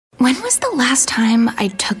When was the last time I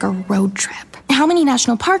took a road trip? How many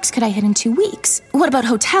national parks could I hit in 2 weeks? What about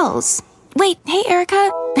hotels? Wait, hey,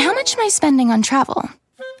 Erica, how much am I spending on travel?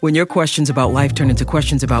 When your questions about life turn into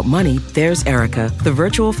questions about money, there's Erica, the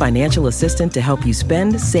virtual financial assistant to help you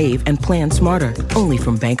spend, save, and plan smarter. Only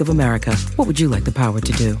from Bank of America. What would you like the power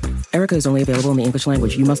to do? Erica is only available in the English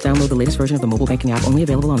language. You must download the latest version of the mobile banking app, only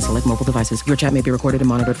available on select mobile devices. Your chat may be recorded and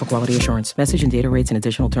monitored for quality assurance. Message and data rates and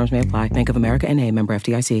additional terms may apply. Bank of America N.A., member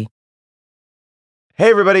FDIC. Hey,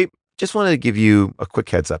 everybody. Just wanted to give you a quick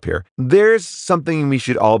heads up here. There's something we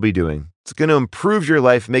should all be doing. It's going to improve your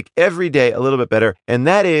life, make every day a little bit better, and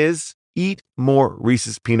that is eat more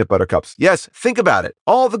Reese's Peanut Butter Cups. Yes, think about it.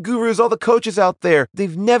 All the gurus, all the coaches out there,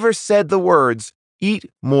 they've never said the words, eat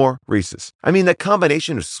more Reese's. I mean, that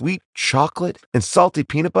combination of sweet chocolate and salty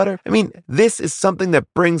peanut butter, I mean, this is something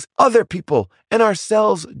that brings other people and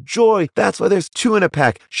ourselves joy. That's why there's 2 in a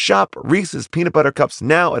pack. Shop Reese's Peanut Butter Cups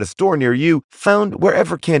now at a store near you, found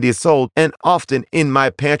wherever candy is sold, and often in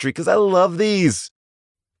my pantry, because I love these.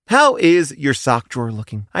 How is your sock drawer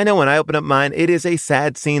looking? I know when I open up mine, it is a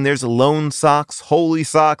sad scene. There's lone socks, holy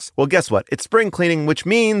socks. Well, guess what? It's spring cleaning, which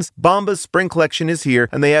means Bombas Spring Collection is here,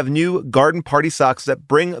 and they have new garden party socks that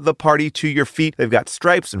bring the party to your feet. They've got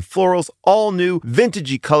stripes and florals, all new,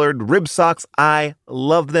 vintagey colored rib socks. I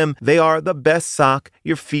love them. They are the best sock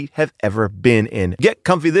your feet have ever been in. Get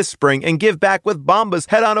comfy this spring and give back with Bombas.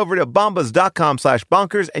 Head on over to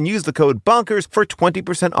bombas.com/bonkers and use the code BONKERS for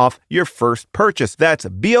 20% off your first purchase. That's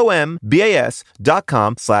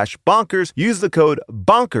BOMBAS.com/bonkers. Use the code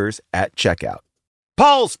BONKERS at checkout.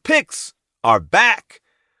 Paul's Picks are back.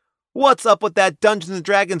 What's up with that Dungeons &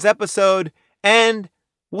 Dragons episode? And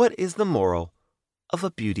what is the moral of A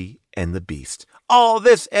Beauty and the Beast? All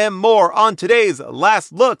this and more on today's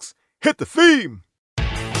Last Looks. Hit the theme.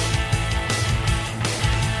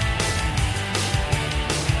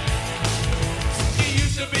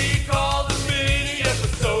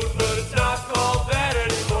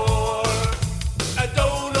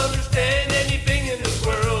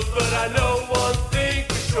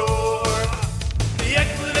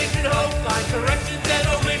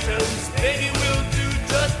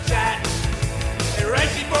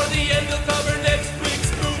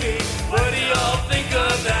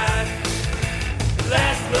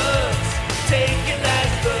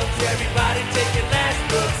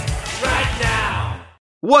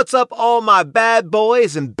 What's up, all my bad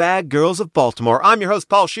boys and bad girls of Baltimore? I'm your host,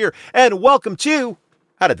 Paul Scheer, and welcome to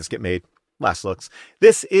How Did This Get Made? Last Looks.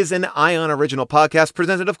 This is an Ion original podcast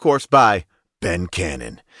presented, of course, by Ben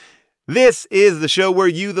Cannon. This is the show where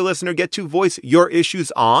you, the listener, get to voice your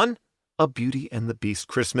issues on A Beauty and the Beast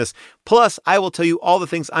Christmas. Plus, I will tell you all the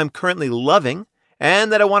things I'm currently loving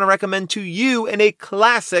and that I want to recommend to you in a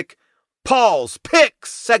classic Paul's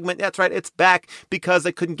Picks segment. That's right, it's back because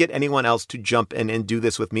I couldn't get anyone else to jump in and do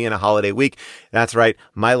this with me in a holiday week. That's right,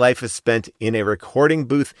 my life is spent in a recording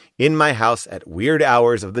booth in my house at weird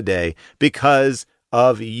hours of the day because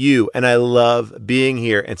of you. And I love being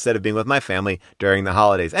here instead of being with my family during the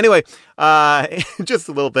holidays. Anyway, just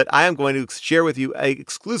a little bit, I am going to share with you an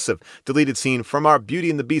exclusive deleted scene from our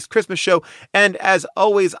Beauty and the Beast Christmas show. And as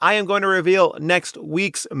always, I am going to reveal next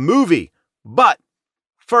week's movie. But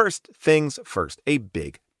first things first, a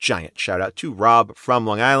big, giant shout out to Rob from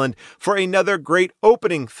Long Island for another great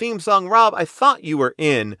opening theme song. Rob, I thought you were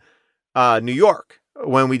in New York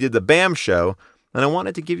when we did the BAM show, and I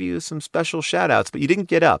wanted to give you some special shout outs, but you didn't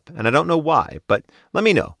get up, and I don't know why, but let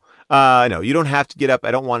me know. No, you don't have to get up.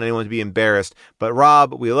 I don't want anyone to be embarrassed, but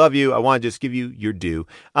Rob, we love you. I want to just give you your due.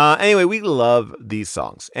 Anyway, we love these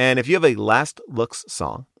songs, and if you have a Last Looks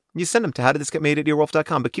song, you send them to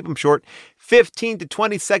howdidthisgetmade@earwolf.com, but keep them short. 15 to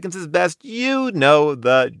 20 seconds is best. You know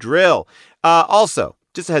the drill. Also,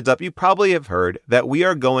 just a heads up, you probably have heard that we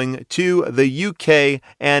are going to the UK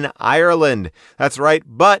and Ireland. That's right.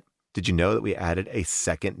 But did you know that we added a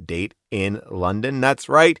second date in London? That's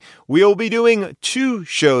right. We'll be doing 2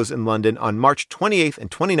 shows in London on March 28th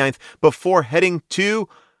and 29th before heading to,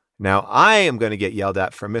 now I am going to get yelled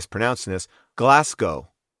at for mispronouncing this, Glasgow.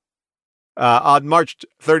 On March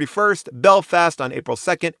 31st, Belfast on April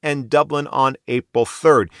 2nd, and Dublin on April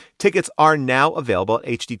 3rd. Tickets are now available at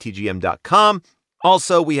hdtgm.com.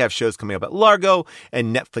 Also, we have shows coming up at Largo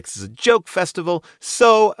and Netflix is a Joke Festival.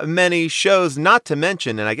 So many shows, not to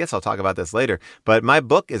mention, and I guess I'll talk about this later, but my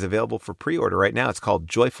book is available for pre-order right now. It's called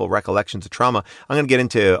Joyful Recollections of Trauma. I'm going to get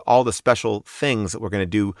into all the special things that we're going to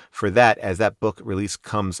do for that as that book release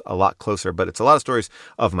comes a lot closer. But it's a lot of stories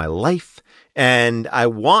of my life And I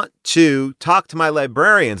want to talk to my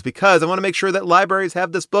librarians because I want to make sure that libraries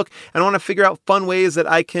have this book, and I want to figure out fun ways that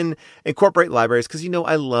I can incorporate libraries because,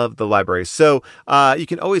 I love the libraries. So you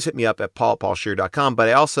can always hit me up at paul@paulscheer.com, but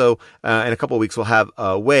I also, in a couple of weeks, will have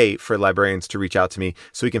a way for librarians to reach out to me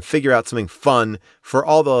so we can figure out something fun for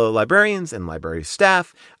all the librarians and library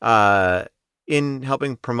staff in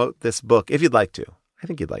helping promote this book, if you'd like to. I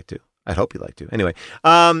think you'd like to. I'd hope you'd like to. Anyway,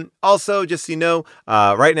 also, just so you know,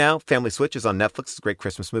 right now, Family Switch is on Netflix. It's a great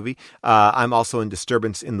Christmas movie. I'm also in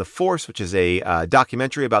Disturbance in the Force, which is a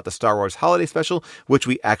documentary about the Star Wars Holiday Special, which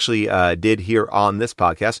we actually did here on this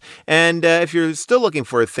podcast. And if you're still looking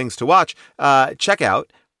for things to watch, check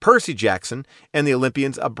out Percy Jackson and the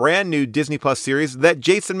Olympians, a brand new Disney Plus series that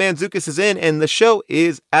Jason Mantzoukas is in, and the show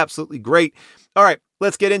is absolutely great. All right,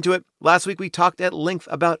 let's get into it. Last week, we talked at length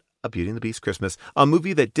about A Beauty and the Beast Christmas, a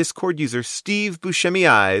movie that Discord user Steve Buscemi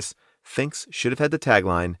Eyes thinks should have had the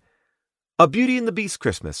tagline, A Beauty and the Beast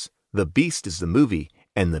Christmas. The Beast is the movie,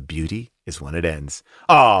 and the beauty is when it ends.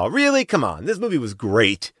 Oh, really? Come on. This movie was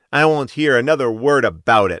great. I won't hear another word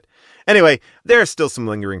about it. Anyway, there are still some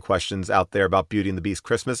lingering questions out there about Beauty and the Beast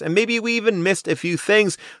Christmas, and maybe we even missed a few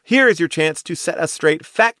things. Here is your chance to set us straight.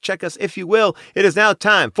 Fact check us, if you will. It is now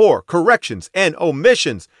time for corrections and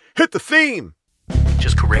omissions. Hit the theme.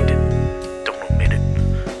 Just correct it. Don't omit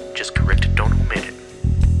it. Just correct it. Don't omit it.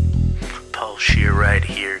 Paul Scheer right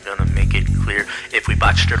here, gonna make it clear. If we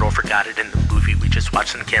botched it or forgot it in the movie we just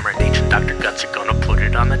watched on camera, and H and Dr. Guts are gonna put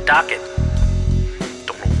it on the docket.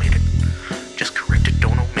 Don't omit it. Just correct it.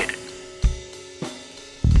 Don't omit it.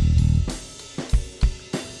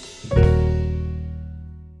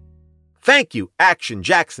 Thank you, Action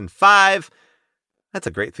Jackson 5. That's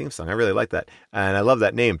a great theme song. I really like that. And I love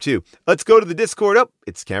that name, too. Let's go to the Discord.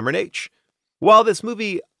 It's Cameron H. While this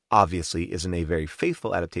movie obviously isn't a very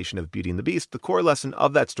faithful adaptation of Beauty and the Beast, the core lesson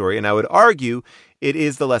of that story, and I would argue it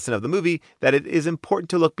is the lesson of the movie, that it is important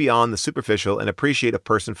to look beyond the superficial and appreciate a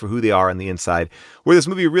person for who they are on the inside. Where this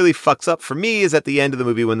movie really fucks up for me is at the end of the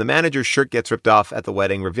movie when the manager's shirt gets ripped off at the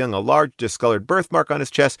wedding, revealing a large discolored birthmark on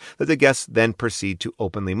his chest that the guests then proceed to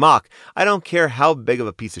openly mock. I don't care how big of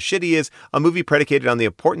a piece of shit he is, a movie predicated on the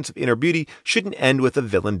importance of inner beauty shouldn't end with a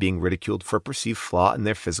villain being ridiculed for a perceived flaw in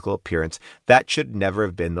their physical appearance. That should never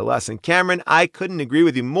have been the lesson. Cameron, I couldn't agree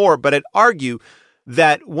with you more, but I'd argue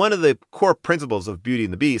that one of the core principles of Beauty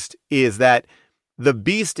and the Beast is that the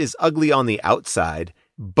beast is ugly on the outside,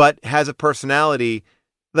 but has a personality.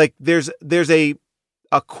 Like there's a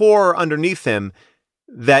core underneath him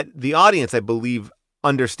that the audience, I believe,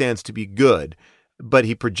 understands to be good, but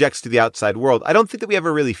he projects to the outside world. I don't think that we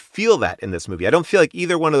ever really feel that in this movie. I don't feel like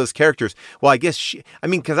either one of those characters. Well, I guess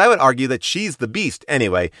because I would argue that she's the beast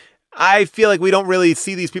anyway. I feel like we don't really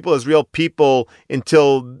see these people as real people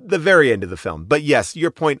until the very end of the film. But yes,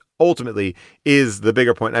 your point ultimately is the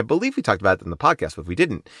bigger point. I believe we talked about it in the podcast, but if we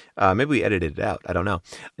didn't, maybe we edited it out. I don't know.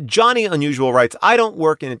 Johnny Unusual writes, I don't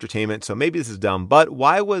work in entertainment, so maybe this is dumb, but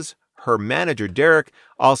why was her manager, Derek,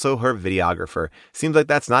 also her videographer? Seems like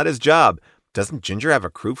that's not his job. Doesn't Ginger have a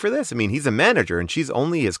crew for this? I mean, he's a manager and she's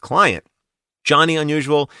only his client. Johnny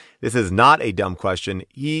Unusual, this is not a dumb question.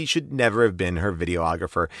 He should never have been her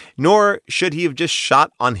videographer, nor should he have just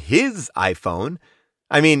shot on his iPhone.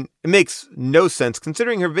 I mean, it makes no sense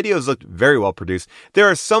considering her videos looked very well produced. There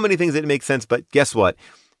are so many things that make sense, but guess what?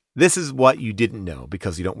 This is what you didn't know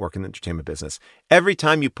because you don't work in the entertainment business. Every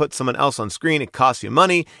time you put someone else on screen, it costs you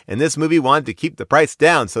money, and this movie wanted to keep the price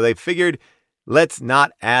down, so they figured, let's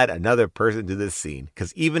not add another person to this scene,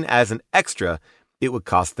 because even as an extra, it would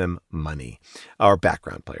cost them money. Or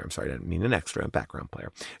background player. I'm sorry, I didn't mean an extra, a background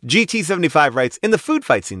player. GT75 writes, in the food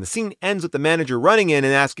fight scene, the scene ends with the manager running in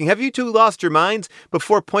and asking, have you two lost your minds?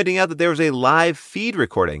 Before pointing out that there was a live feed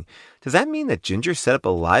recording. Does that mean that Ginger set up a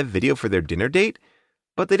live video for their dinner date?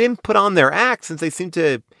 But they didn't put on their act since they seem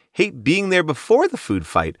to hate being there before the food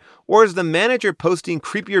fight. Or is the manager posting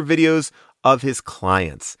creepier videos of his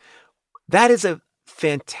clients? That is a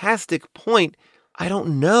fantastic point. I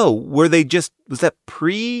don't know. Was that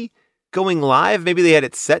pre-going live? Maybe they had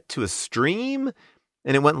it set to a stream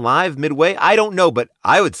and it went live midway. I don't know, but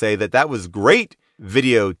I would say that was great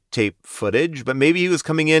videotape footage, but maybe he was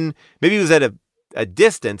coming in, maybe he was at a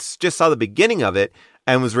distance, just saw the beginning of it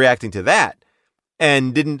and was reacting to that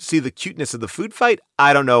and didn't see the cuteness of the food fight.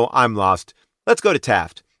 I don't know. I'm lost. Let's go to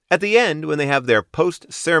Taft. At the end, when they have their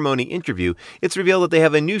post-ceremony interview, it's revealed that they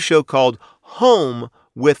have a new show called Home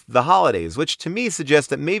with the Holidays, which to me suggests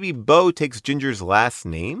that maybe Bo takes Ginger's last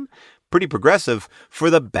name. Pretty progressive for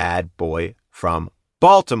the bad boy from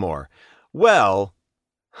Baltimore. Well,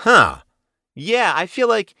 yeah, I feel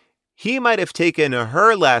like he might have taken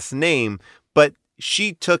her last name, but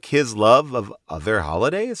she took his love of other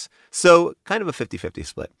holidays. So kind of a 50-50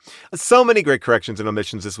 split. So many great corrections and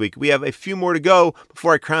omissions this week. We have a few more to go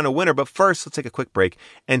before I crown a winner. But first, let's take a quick break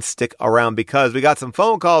and stick around because we got some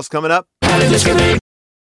phone calls coming up.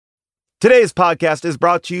 Today's podcast is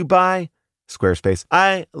brought to you by Squarespace.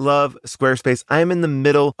 I love Squarespace. I'm in the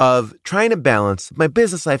middle of trying to balance my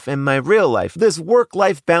business life and my real life. This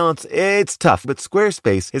work-life balance, it's tough, but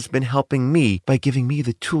Squarespace has been helping me by giving me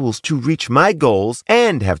the tools to reach my goals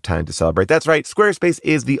and have time to celebrate. That's right. Squarespace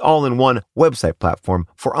is the all-in-one website platform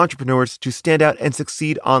for entrepreneurs to stand out and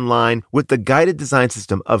succeed online. With the guided design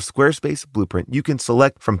system of Squarespace Blueprint, you can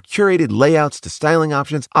select from curated layouts to styling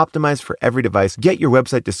options optimized for every device. Get your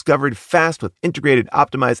website discovered fast with integrated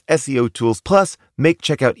optimized SEO tools. Plus, make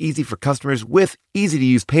checkout easy for customers with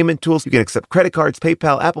easy-to-use payment tools. You can accept credit cards,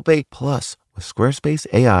 PayPal, Apple Pay. Plus, with Squarespace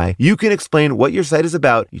AI, you can explain what your site is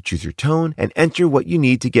about. You choose your tone and enter what you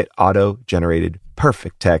need to get auto-generated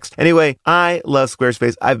perfect text. Anyway, I love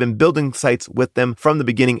Squarespace. I've been building sites with them from the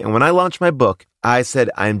beginning. And when I launched my book, I said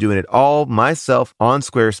I'm doing it all myself on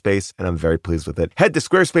Squarespace, and I'm very pleased with it. Head to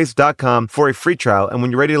squarespace.com for a free trial. And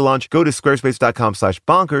when you're ready to launch, go to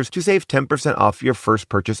squarespace.com/bonkers to save 10% off your first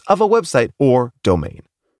purchase of a website or domain.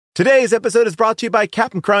 Today's episode is brought to you by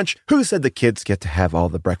Captain Crunch. Who said the kids get to have all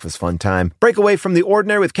the breakfast fun time? Break away from the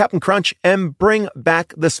ordinary with Captain Crunch and bring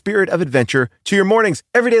back the spirit of adventure to your mornings.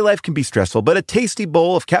 Everyday life can be stressful, but a tasty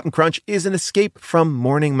bowl of Captain Crunch is an escape from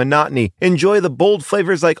morning monotony. Enjoy the bold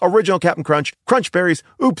flavors like original Captain Crunch, Crunch Berries,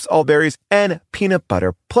 Oops All Berries, and peanut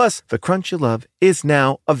butter. Plus, the crunch you love is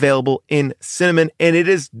now available in cinnamon, and it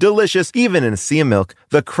is delicious. Even in a sea of milk,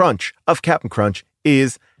 the crunch of Captain Crunch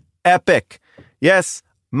is epic. Yes,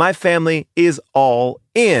 my family is all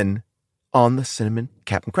in on the cinnamon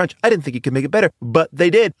Captain Crunch. I didn't think you could make it better, but they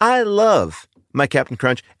did. I love my Captain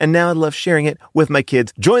Crunch, and now I love sharing it with my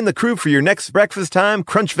kids. Join the crew for your next breakfast time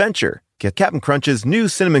crunch venture. Get Captain Crunch's new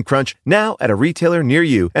Cinnamon Crunch now at a retailer near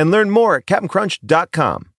you, and learn more at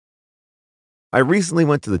CaptainCrunch.com. I recently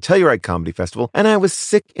went to the Telluride Comedy Festival, and I was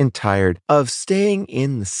sick and tired of staying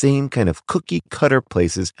in the same kind of cookie-cutter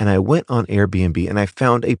places, and I went on Airbnb, and I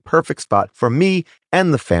found a perfect spot for me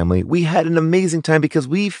and the family. We had an amazing time because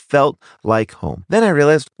we felt like home. Then I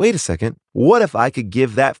realized, wait a second, what if I could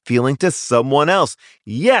give that feeling to someone else?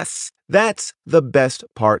 Yes! That's the best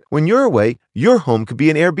part. When you're away, your home could be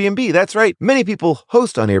an Airbnb. That's right. Many people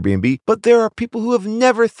host on Airbnb, but there are people who have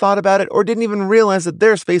never thought about it or didn't even realize that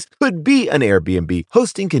their space could be an Airbnb.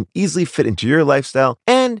 Hosting can easily fit into your lifestyle,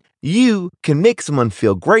 and you can make someone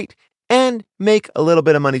feel great and make a little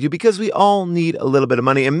bit of money too, because we all need a little bit of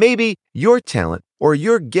money. And maybe your talent or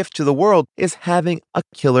your gift to the world is having a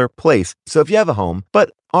killer place. So if you have a home,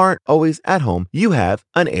 but aren't always at home, you have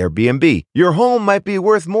an Airbnb. Your home might be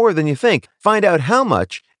worth more than you think. Find out how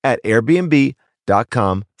much at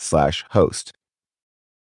airbnb.com/host.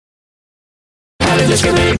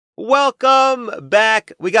 Welcome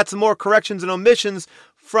back. We got some more corrections and omissions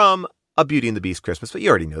from A Beauty and the Beast Christmas, but you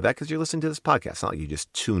already know that because you're listening to this podcast. It's not like you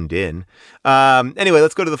just tuned in. Anyway,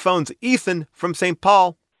 let's go to the phones. Ethan from St.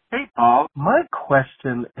 Paul. Hey, Paul. My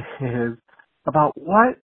question is about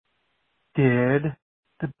what did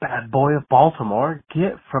the bad boy of Baltimore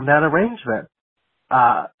get from that arrangement?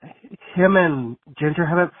 Him and Ginger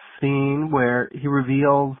have a scene where he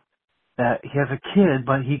reveals that he has a kid,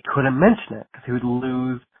 but he couldn't mention it because he would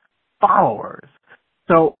lose followers.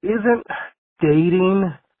 So isn't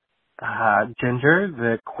dating Ginger,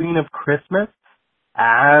 the Queen of Christmas,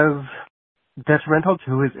 as detrimental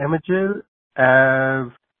to his images as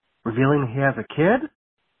revealing he has a kid?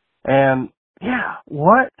 And yeah,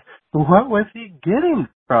 what was he getting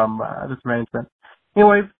from this arrangement?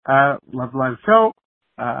 Anyways, love the live show.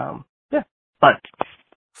 Yeah, bye.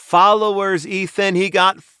 Followers, Ethan. He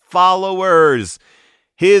got followers.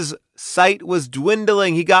 His site was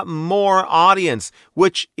dwindling. He got more audience,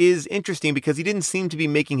 which is interesting because he didn't seem to be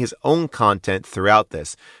making his own content throughout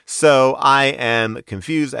this. So I am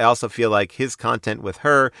confused. I also feel like his content with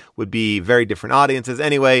her would be very different audiences.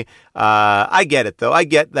 Anyway, I get it though. I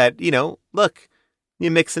get that, look, you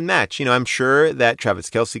mix and match. I'm sure that Travis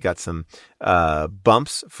Kelce got some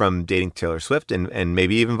bumps from dating Taylor Swift and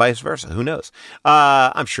maybe even vice versa. Who knows?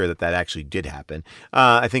 I'm sure that actually did happen.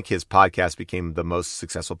 I think his podcast became the most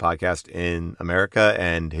successful podcast in America,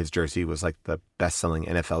 and his jersey was like the best-selling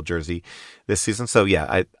NFL jersey this season. So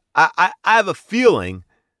yeah, I have a feeling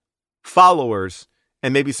followers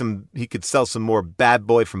and maybe he could sell some more Bad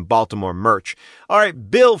Boy from Baltimore merch. All right,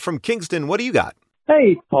 Bill from Kingston, what do you got?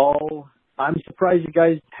 Hey, Paul. I'm surprised you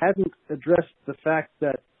guys haven't addressed the fact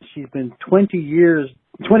that she's been 20 years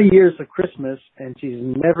of Christmas, and she's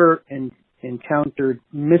never encountered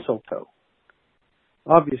mistletoe.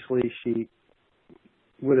 obviously she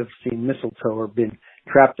would have seen mistletoe or been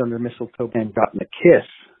trapped under mistletoe and gotten a kiss.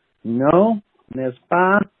 No, n'est-ce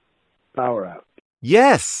pas? Power out.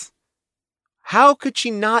 Yes. How could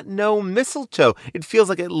she not know mistletoe? It feels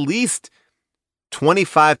like at least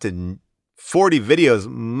 25 to 40 videos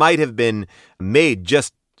might have been made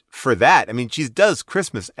just for that. I mean, she does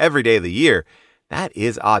Christmas every day of the year. That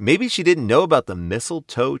is odd. Maybe she didn't know about the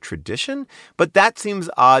mistletoe tradition, but that seems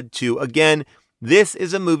odd too. Again, this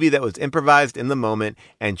is a movie that was improvised in the moment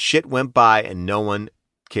and shit went by and no one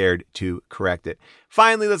cared to correct it.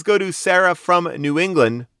 Finally, let's go to Sarah from New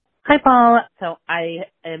England. Hi, Paul. So I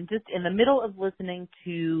am just in the middle of listening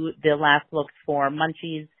to the last looks for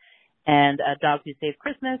Munchies and Dogs Who Save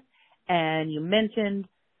Christmas, and you mentioned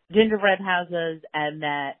gingerbread houses and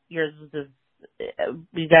that yours was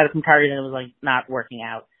you got it from Target and it was like not working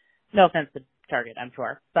out. No offense to Target, I'm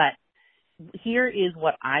sure. But here is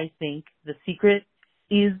what I think the secret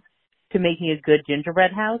is to making a good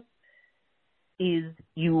gingerbread house is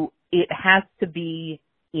it has to be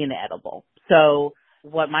inedible. So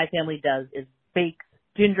what my family does is bake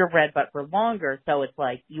gingerbread but for longer, so it's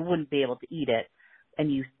like you wouldn't be able to eat it,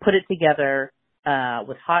 and you put it together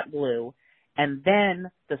with hot glue, and then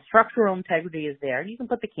the structural integrity is there. You can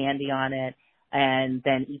put the candy on it and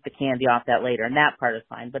then eat the candy off that later, and that part is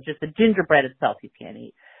fine. But just the gingerbread itself you can't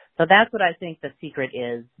eat. So that's what I think the secret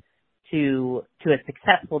is to a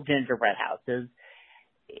successful gingerbread house is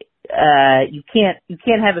you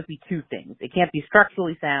can't have it be two things. It can't be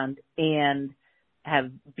structurally sound and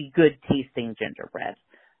be good tasting gingerbread.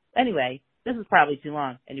 Anyway, this is probably too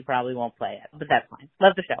long and you probably won't play it, but that's fine.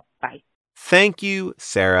 Love the show. Bye. Thank you,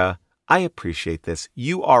 Sarah. I appreciate this.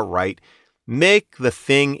 You are right. Make the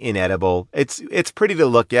thing inedible. It's pretty to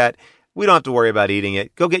look at. We don't have to worry about eating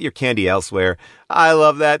it. Go get your candy elsewhere. I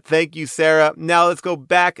love that. Thank you, Sarah. Now let's go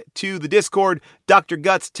back to the Discord. Dr.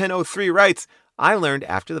 Guts 1003 writes, I learned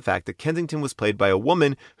after the fact that Kensington was played by a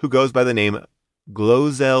woman who goes by the name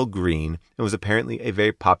Glozell Green and was apparently a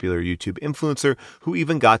very popular YouTube influencer who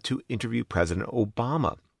even got to interview President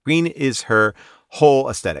Obama. Green is her whole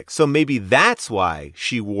aesthetic. So maybe that's why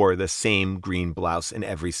she wore the same green blouse in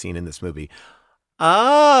every scene in this movie.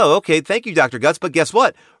 Oh, okay. Thank you, Dr. Guts. But guess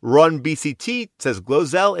what? Run BCT says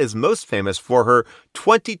Glozell is most famous for her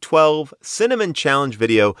 2012 Cinnamon Challenge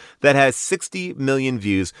video that has 60 million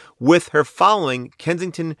views. With her following,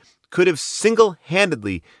 Kensington could have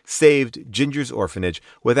single-handedly saved Ginger's orphanage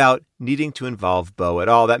without needing to involve Bo at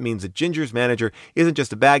all. That means that Ginger's manager isn't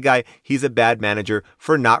just a bad guy, he's a bad manager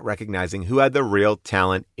for not recognizing who had the real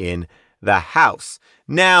talent in the house.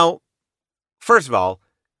 Now, first of all,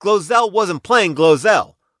 Glozell wasn't playing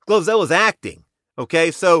Glozell. Glozell was acting. Okay,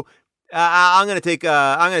 so I'm going to take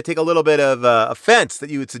a little bit of offense that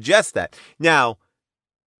you would suggest that. Now,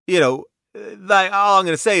 all I'm going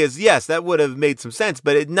to say is, yes, that would have made some sense,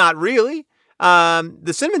 but not really.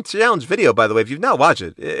 The Cinnamon Challenge video, by the way, if you've not watched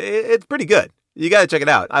it, it's pretty good. You got to check it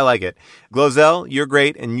out. I like it. Glozell, you're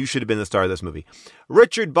great, and you should have been the star of this movie.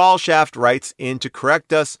 Richard Ballshaft writes in to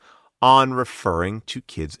correct us on referring to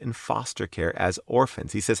kids in foster care as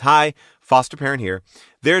orphans. He says, hi, foster parent here.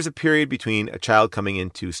 There's a period between a child coming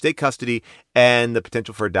into state custody and the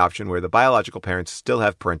potential for adoption where the biological parents still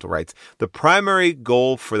have parental rights. The primary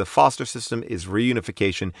goal for the foster system is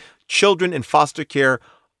reunification. Children in foster care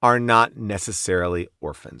are not necessarily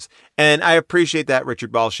orphans. And I appreciate that,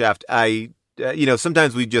 Richard Ballshaft.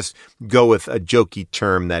 Sometimes we just go with a jokey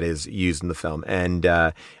term that is used in the film. And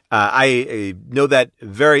I know that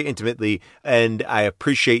very intimately, and I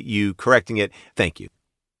appreciate you correcting it. Thank you.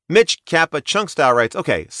 Mitch Kappa Chunkstyle writes,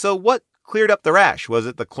 okay, so what cleared up the rash? Was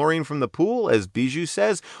it the chlorine from the pool, as Bijou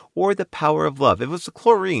says, or the power of love? If it was the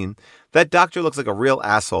chlorine, that doctor looks like a real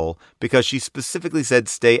asshole because she specifically said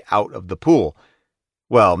stay out of the pool.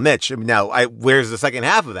 Well, Mitch, now, where's the second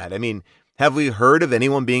half of that? I mean, have we heard of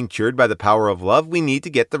anyone being cured by the power of love? We need to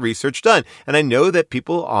get the research done. And I know that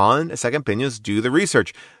people on Second Opinions do the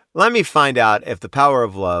research. Let me find out if the power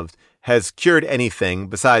of love has cured anything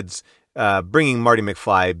besides bringing Marty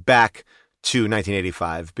McFly back to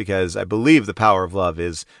 1985, because I believe the power of love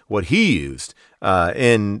is what he used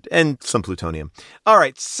and some plutonium. All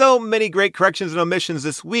right, so many great corrections and omissions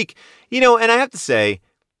this week. And I have to say,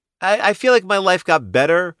 I feel like my life got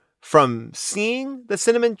better from seeing the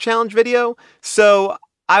Cinnamon Challenge video. So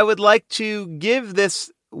I would like to give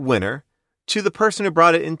this winner to the person who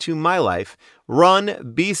brought it into my life. Run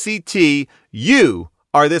BCT. You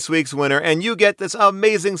are this week's winner, and you get this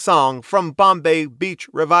amazing song from Bombay Beach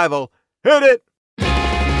Revival. Hit it!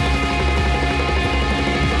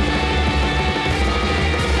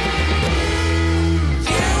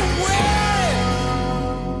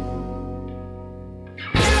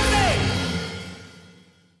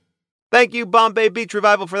 Thank you, Bombay Beach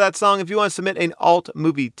Revival, for that song. If you want to submit an alt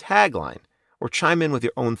movie tagline or chime in with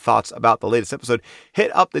your own thoughts about the latest episode,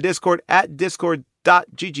 hit up the Discord at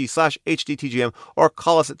discord.gg/HDTGM or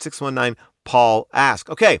call us at 619-PAUL-ASK.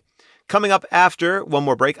 Okay, coming up after one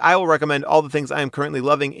more break, I will recommend all the things I am currently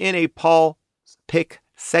loving in a Paul Pick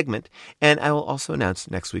segment, and I will also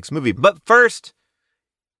announce next week's movie. But first,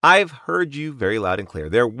 I've heard you very loud and clear.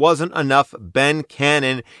 There wasn't enough Ben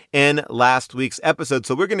Cannon in last week's episode,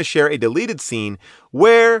 so we're going to share a deleted scene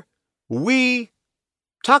where we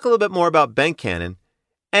talk a little bit more about Ben Cannon,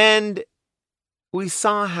 and we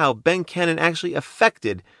saw how Ben Cannon actually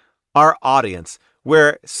affected our audience,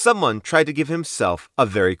 where someone tried to give himself a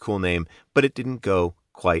very cool name, but it didn't go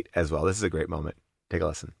quite as well. This is a great moment. Take a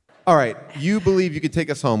listen. All right. You believe you could take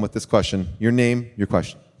us home with this question. Your name, your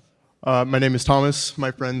question. My name is Thomas.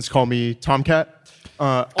 My friends call me Tomcat.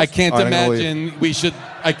 I can't imagine we should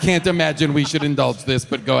indulge this,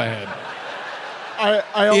 but go ahead.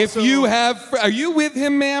 I also... If you have, are you with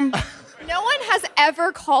him, ma'am? No one has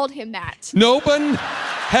ever called him that. No one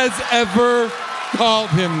has ever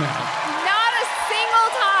called him that. Not a single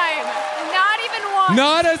time. Not even once.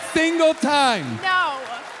 Not a single time. No.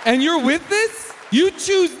 And you're with this? You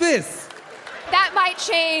choose this. That might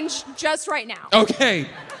change just right now. Okay.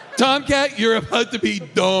 Tomcat, you're about to be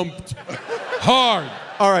dumped hard.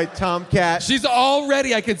 All right, Tomcat. She's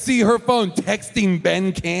already, I can see her phone texting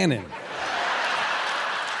Ben Cannon.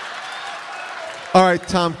 All right,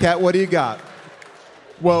 Tomcat, what do you got?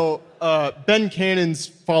 Well, Ben Cannon's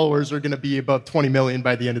followers are going to be above 20 million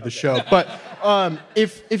by the end of the show. But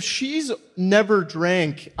if she's never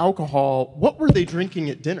drank alcohol, what were they drinking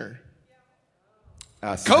at dinner?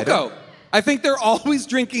 Cocoa. I think they're always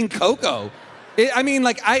drinking cocoa.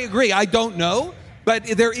 I agree. I don't know, but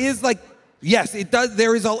there is yes, it does.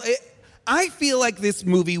 There is I feel like this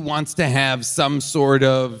movie wants to have some sort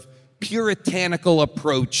of puritanical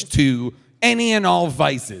approach to any and all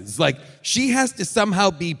vices. Like, she has to somehow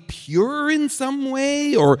be pure in some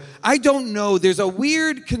way, or I don't know. There's a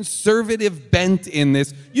weird conservative bent in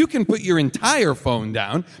this. You can put your entire phone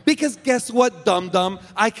down, because guess what, dum-dum?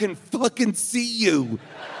 I can fucking see you.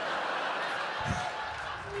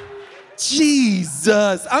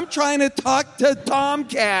 Jesus, I'm trying to talk to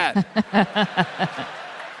Tomcat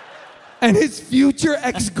and his future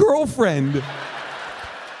ex-girlfriend.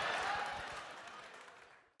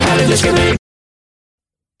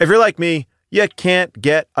 If you're like me, you can't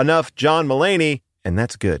get enough John Mulaney, and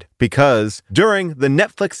that's good, because during the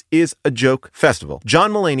Netflix is a Joke Festival,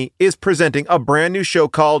 John Mulaney is presenting a brand new show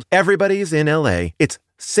called Everybody's in LA. It's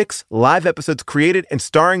 6 live episodes created and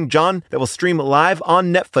starring John that will stream live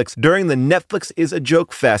on Netflix during the Netflix is a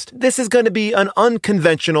Joke Fest. This is going to be an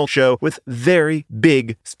unconventional show with very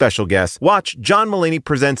big special guests. Watch John Mulaney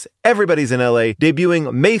Presents Everybody's in LA,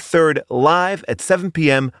 debuting May 3rd live at 7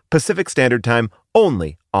 p.m. Pacific Standard Time,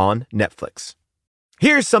 only on Netflix.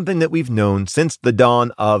 Here's something that we've known since the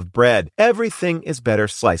dawn of bread. Everything is better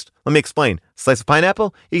sliced. Let me explain. Slice a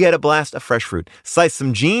pineapple, you get a blast of fresh fruit. Slice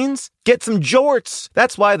some jeans, get some jorts.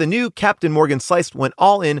 That's why the new Captain Morgan Sliced went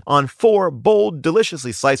all in on 4 bold,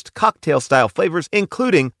 deliciously sliced cocktail-style flavors,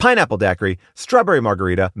 including pineapple daiquiri, strawberry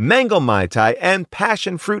margarita, mango mai tai, and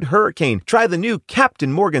passion fruit hurricane. Try the new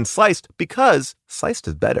Captain Morgan Sliced, because sliced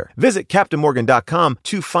is better. Visit CaptainMorgan.com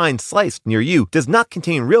to find Sliced near you. Does not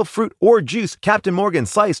contain real fruit or juice. Captain Morgan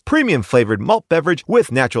Sliced, premium flavored malt beverage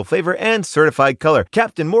with natural flavor and certified color.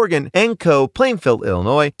 Captain Morgan & Co., Plainfield,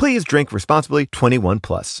 Illinois. Please drink responsibly. 21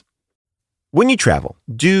 plus. When you travel,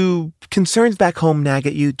 do concerns back home nag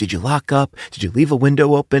at you? Did you lock up? Did you leave a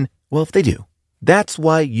window open? Well, if they do, that's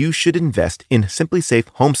why you should invest in Simply Safe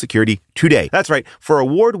Home Security today. That's right. For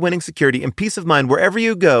award-winning security and peace of mind wherever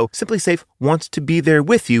you go, Simply Safe wants to be there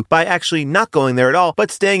with you by actually not going there at all,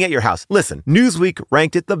 but staying at your house. Listen, Newsweek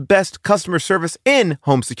ranked it the best customer service in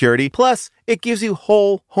home security. Plus, it gives you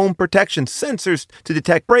whole home protection, sensors to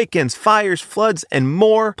detect break-ins, fires, floods, and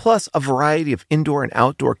more, plus a variety of indoor and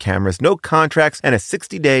outdoor cameras, no contracts, and a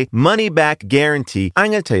 60-day money-back guarantee. I'm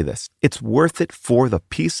going to tell you this. It's worth it for the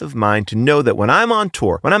peace of mind to know that when I'm on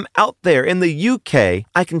tour, when I'm out there in the UK,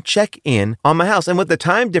 I can check in on my house. And with the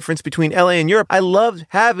time difference between LA and Europe, I loved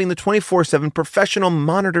having the 24/7 professional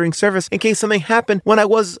monitoring service in case something happened when I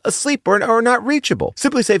was asleep or not reachable.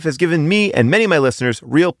 Simply Safe has given me and many of my listeners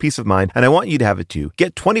real peace of mind, and I want you to have it too.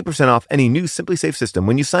 Get 20% off any new Simply Safe system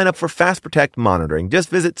when you sign up for Fast Protect monitoring. Just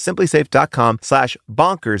visit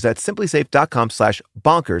simplysafe.com/bonkers. That's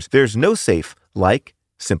simplysafe.com/bonkers. There's no safe like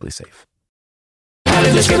Simply Safe.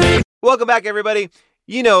 Welcome back, everybody.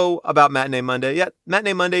 You know about Matinee Monday. Yeah,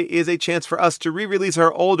 Matinee Monday is a chance for us to re-release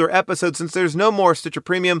our older episodes. Since there's no more Stitcher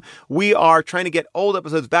Premium, we are trying to get old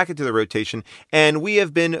episodes back into the rotation, and we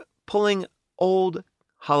have been pulling old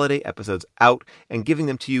holiday episodes out and giving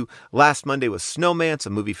them to you. Last Monday was Snowman, a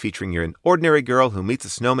movie featuring an ordinary girl who meets a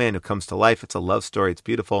snowman who comes to life. It's a love story. It's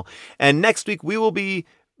beautiful. And next week, we will be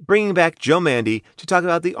bringing back Joe Mandy to talk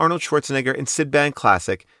about the Arnold Schwarzenegger and Sid Band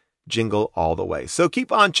classic, Jingle All the Way. So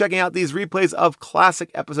keep on checking out these replays of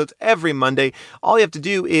classic episodes every Monday. All you have to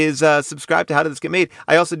do is subscribe to How Did This Get Made.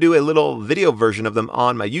 I also do a little video version of them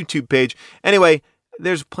on my YouTube page. Anyway,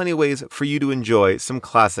 there's plenty of ways for you to enjoy some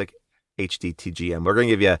classic HDTGM. We're going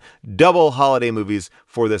to give you double holiday movies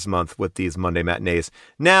for this month with these Monday matinees.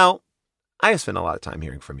 Now, I have spent a lot of time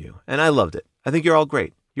hearing from you, and I loved it. I think you're all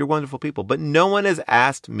great. You're wonderful people, but no one has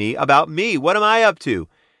asked me about me. What am I up to?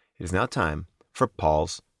 It is now time for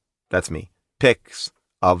Paul's, that's me, Picks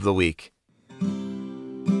of the Week. Paul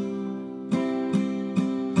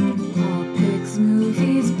Picks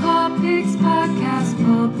movies, Paul Picks podcast,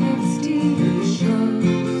 Paul Picks TV shows,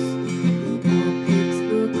 Paul Picks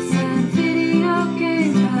books and video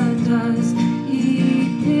games. How does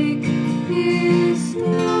he pick his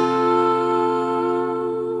nose?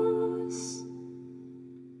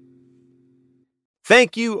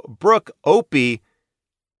 Thank you, Brooke Opie.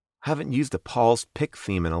 Haven't used a Paul's Pick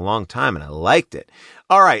theme in a long time, and I liked it.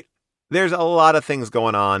 All right, there's a lot of things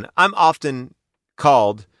going on. I'm often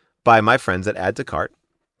called by my friends at Add to Cart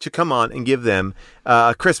to come on and give them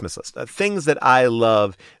a Christmas list of things that I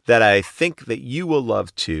love that I think that you will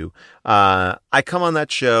love too. I come on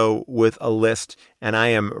that show with a list, and I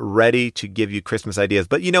am ready to give you Christmas ideas.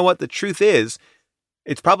 But you know what? The truth is,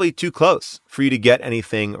 it's probably too close for you to get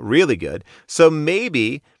anything really good. So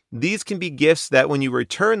maybe these can be gifts that when you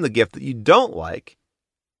return the gift that you don't like,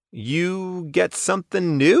 you get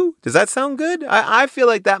something new. Does that sound good? I feel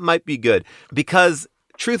like that might be good because,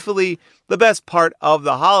 truthfully, the best part of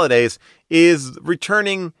the holidays is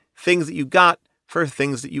returning things that you got for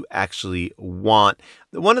things that you actually want.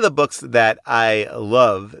 One of the books that I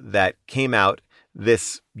love that came out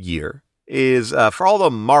this year is for all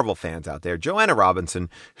the Marvel fans out there, Joanna Robinson,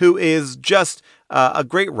 who is just a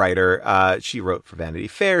great writer. She wrote for Vanity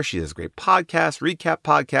Fair. She has a great podcast, recap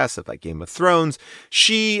podcasts of like Game of Thrones.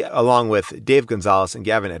 She, along with Dave Gonzalez and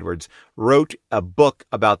Gavin Edwards, wrote a book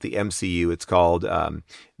about the MCU. It's called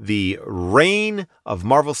The Reign of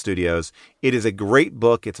Marvel Studios. It is a great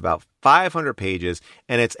book. It's about 500 pages,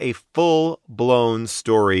 and it's a full-blown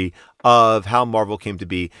story of how Marvel came to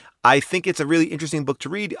be. I think it's a really interesting book to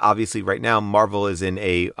read. Obviously, right now, Marvel is in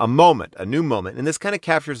a moment, a new moment, and this kind of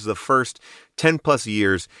captures the first 10 plus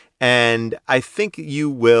years, and I think you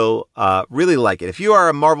will really like it. If you are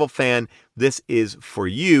a Marvel fan, this is for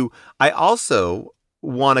you. I also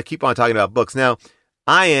want to keep on talking about books. Now,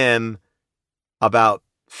 I am about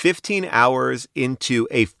 15 hours into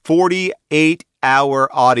a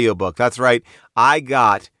 48-hour audiobook. That's right. I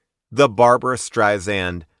got the Barbra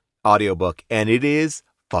Streisand audiobook, and it is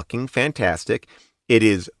fucking fantastic. It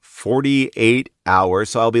is 48 hours,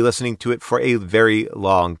 so I'll be listening to it for a very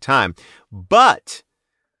long time. But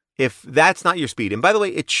if that's not your speed, and by the way,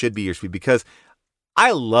 it should be your speed because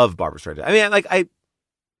I love Barbra Streisand. I mean,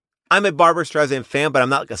 I'm a Barbra Streisand fan, but I'm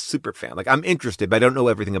not like a super fan. Like, I'm interested, but I don't know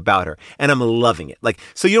everything about her, and I'm loving it. Like,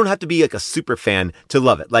 so you don't have to be like a super fan to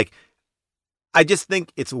love it. Like, I just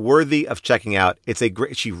think it's worthy of checking out. It's a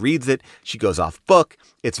great, she reads it. She goes off book.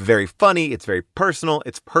 It's very funny. It's very personal.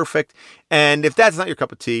 It's perfect. And if that's not your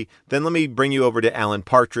cup of tea, then let me bring you over to Alan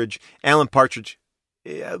Partridge. Alan Partridge,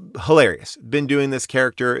 hilarious. Been doing this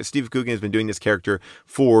character. Steve Coogan has been doing this character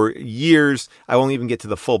for years. I won't even get to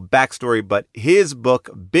the full backstory, but his book,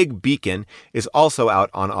 Big Beacon, is also out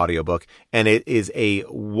on audiobook. And it is a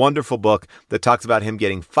wonderful book that talks about him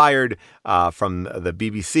getting fired from the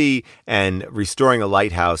BBC and restoring a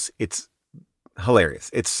lighthouse. It's hilarious.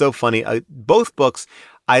 It's so funny. Both books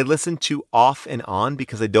I listen to off and on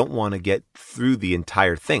because I don't want to get through the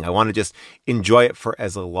entire thing. I want to just enjoy it for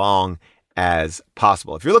as long as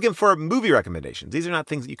possible. If you're looking for movie recommendations, these are not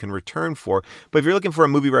things that you can return for, but if you're looking for a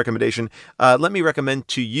movie recommendation, let me recommend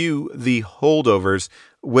to you The Holdovers,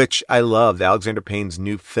 which I love, Alexander Payne's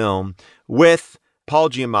new film with Paul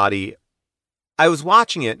Giamatti. I was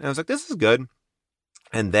watching it and I was like, this is good.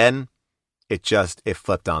 And then it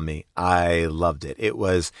flipped on me. I loved it.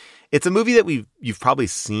 It's a movie that you've probably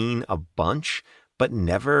seen a bunch, but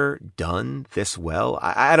never done this well.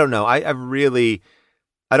 I don't know. I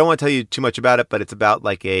don't want to tell you too much about it, but it's about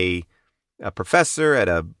like a professor at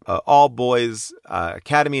a all boys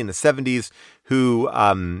academy in the 70s who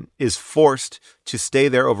is forced to stay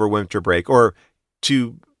there over winter break or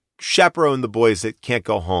to chaperone the boys that can't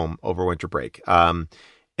go home over winter break. And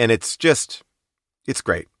it's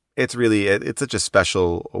great. It's such a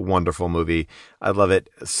special, wonderful movie. I love it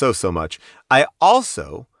so, so much. I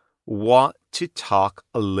also want to talk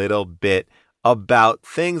a little bit about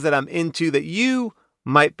things that I'm into that you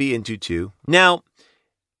might be into too. Now,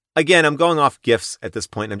 again, I'm going off gifts at this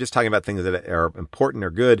point. I'm just talking about things that are important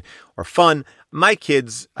or good or fun. My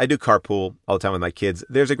kids, I do carpool all the time with my kids.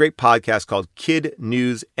 There's a great podcast called Kid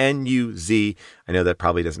News, N-U-Z. I know that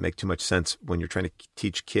probably doesn't make too much sense when you're trying to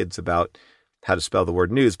teach kids about how to spell the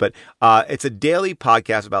word news, but it's a daily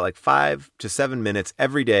podcast about like 5 to 7 minutes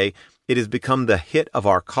every day. It has become the hit of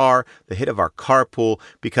our carpool,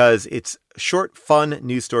 because it's short, fun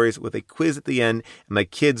news stories with a quiz at the end. And my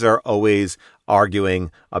kids are always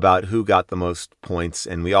arguing about who got the most points,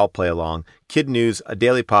 and we all play along. Kid News, a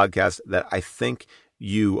daily podcast that I think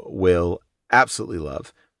you will absolutely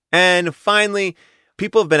love. And finally,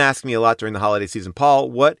 people have been asking me a lot during the holiday season,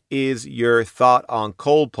 Paul, what is your thought on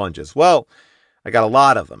cold plunges? Well, I got a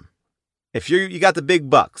lot of them. If you got the big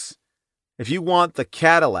bucks, if you want the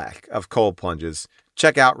Cadillac of cold plunges,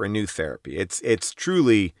 check out Renew Therapy. It's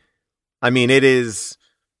truly, I mean, it's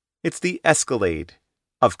the Escalade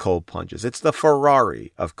of cold plunges. It's the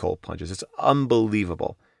Ferrari of cold plunges. It's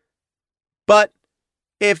unbelievable. But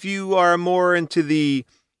if you are more into the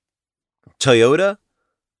Toyota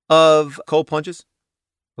of cold plunges,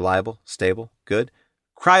 reliable, stable, good,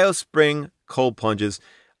 CryoSpring cold plunges.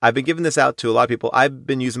 I've been giving this out to a lot of people. I've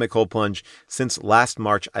been using my cold plunge since last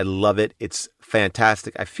March. I love it. It's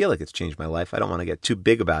fantastic. I feel like it's changed my life. I don't want to get too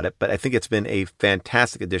big about it, but I think it's been a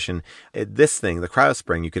fantastic addition. This thing, the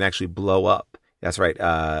CryoSpring, you can actually blow up. That's right.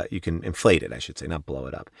 You can inflate it, I should say, not blow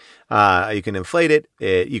it up. You can inflate it.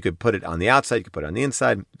 You could put it on the outside. You could put it on the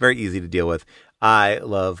inside. Very easy to deal with. I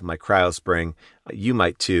love my CryoSpring. You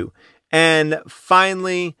might too. And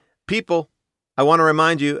finally, people, I want to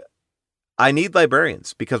remind you, I need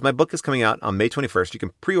librarians, because my book is coming out on May 21st. You can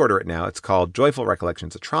pre-order it now. It's called Joyful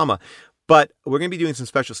Recollections of Trauma. But we're going to be doing some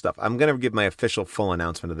special stuff. I'm going to give my official full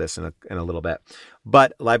announcement of this in a little bit.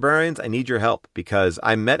 But librarians, I need your help, because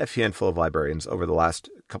I met a handful of librarians over the last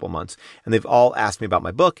couple months, and they've all asked me about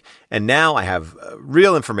my book. And now I have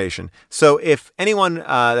real information. So if anyone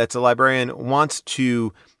that's a librarian wants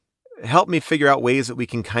to help me figure out ways that we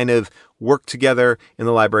can kind of work together in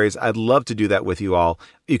the libraries, I'd love to do that with you all.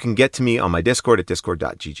 You can get to me on my Discord at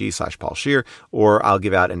discord.gg/Paul Scheer, or I'll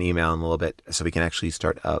give out an email in a little bit so we can actually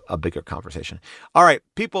start a bigger conversation. All right,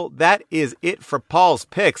 people, that is it for Paul's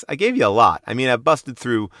picks. I gave you a lot. I mean, I busted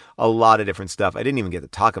through a lot of different stuff. I didn't even get to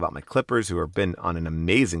talk about my Clippers, who have been on an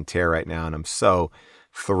amazing tear right now, and I'm so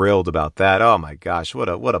thrilled about that. Oh my gosh, what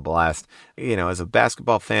a blast. You know, as a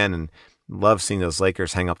basketball fan, and love seeing those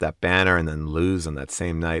Lakers hang up that banner and then lose on that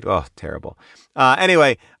same night. Oh, terrible.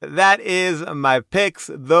 Anyway, that is my picks.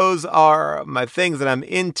 Those are my things that I'm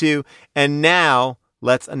into. And now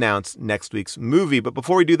let's announce next week's movie. But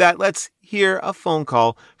before we do that, let's hear a phone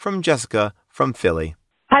call from Jessica from Philly.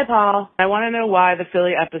 Hi, Paul. I want to know why the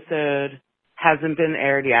Philly episode hasn't been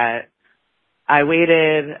aired yet. I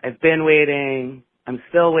waited. I've been waiting. I'm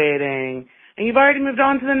still waiting. And you've already moved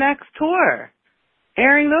on to the next tour,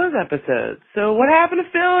 airing those episodes. So what happened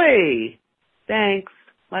to Philly? Thanks.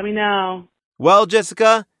 Let me know. Well,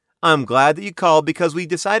 Jessica, I'm glad that you called, because we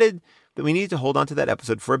decided that we needed to hold on to that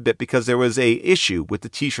episode for a bit because there was a issue with the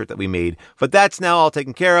t-shirt that we made. But that's now all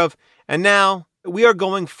taken care of. And now we are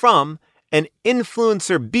going from an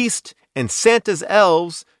influencer beast and Santa's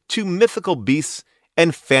elves to mythical beasts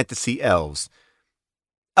and fantasy elves.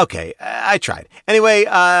 Okay, I tried. Anyway,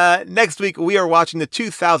 next week we are watching the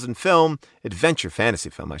 2000 film, adventure fantasy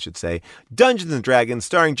film, I should say, Dungeons & Dragons,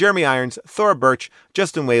 starring Jeremy Irons, Thora Birch,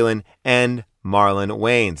 Justin Whalen, and Marlon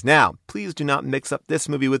Wayans. Now, please do not mix up this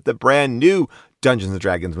movie with the brand new Dungeons &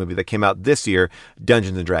 Dragons movie that came out this year,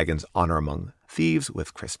 Dungeons & Dragons Honor Among Thieves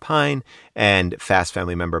with Chris Pine and Fast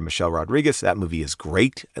Family member Michelle Rodriguez. That movie is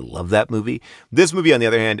great. I love that movie. This movie, on the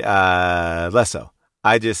other hand, less so.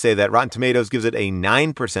 I just say that Rotten Tomatoes gives it a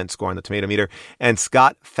 9% score on the tomato meter, and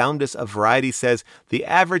Scott Foundus of Variety says the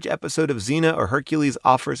average episode of Xena or Hercules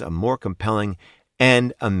offers a more compelling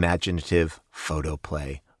and imaginative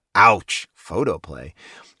photoplay. Ouch, photoplay.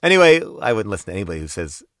 Anyway, I wouldn't listen to anybody who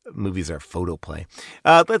says movies are photoplay.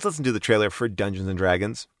 Let's listen to the trailer for Dungeons &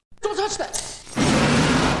 Dragons. Don't touch that!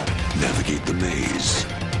 Navigate the maze.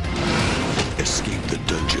 Escape the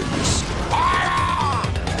dungeons.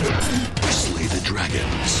 Slay the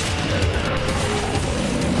dragons.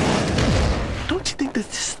 Don't you think that's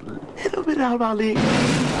just a little bit out of our league?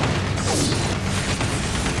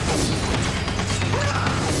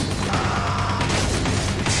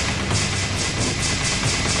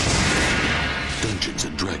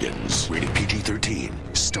 Dragons. Rated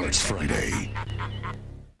PG-13. Starts Friday.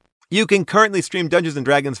 You can currently stream Dungeons &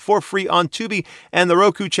 Dragons for free on Tubi and the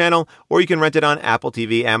Roku channel, or you can rent it on Apple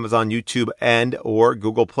TV, Amazon, YouTube, and or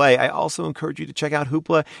Google Play. I also encourage you to check out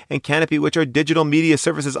Hoopla and Canopy, which are digital media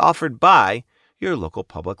services offered by your local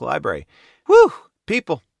public library. Whew,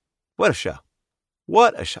 people, what a show.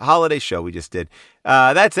 What a holiday show we just did.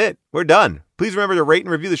 That's it. We're done. Please remember to rate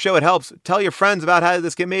and review the show. It helps. Tell your friends about How Did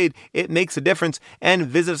This Get Made. It makes a difference. And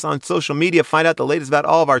visit us on social media. Find out the latest about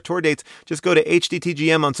all of our tour dates. Just go to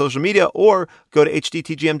HDTGM on social media or go to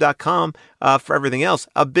hdtgm.com for everything else.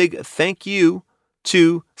 A big thank you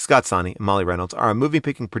to Scott Sani and Molly Reynolds, our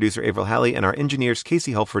movie-picking producer, Avril Halley, and our engineers,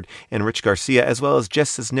 Casey Helford and Rich Garcia, as well as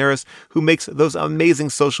Jess Cisneros, who makes those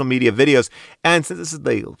amazing social media videos. And since this is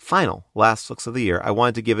the final Last Looks of the year, I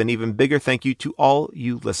wanted to give an even bigger thank you to all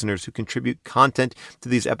you listeners who contribute content to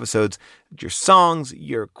these episodes, your songs,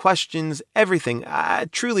 your questions, everything.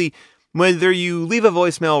 Truly, whether you leave a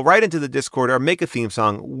voicemail right into the Discord or make a theme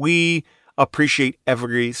song, we appreciate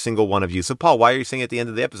every single one of you. So, Paul, why are you saying at the end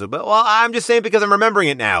of the episode? But, well, I'm just saying because I'm remembering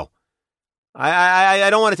it now. I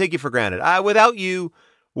don't want to take you for granted. Without you,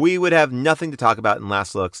 we would have nothing to talk about in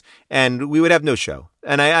Last Looks, and we would have no show.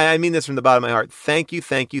 And I mean this from the bottom of my heart. Thank you,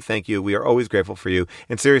 thank you, thank you. We are always grateful for you.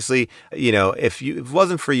 And seriously, if it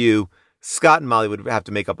wasn't for you, Scott and Molly would have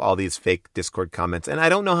to make up all these fake Discord comments. And I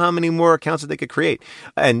don't know how many more accounts that they could create.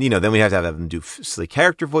 And, then we have to have them do silly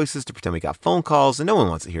character voices to pretend we got phone calls. And no one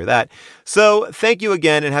wants to hear that. So thank you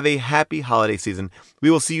again and have a happy holiday season.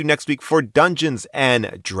 We will see you next week for Dungeons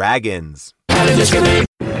and Dragons.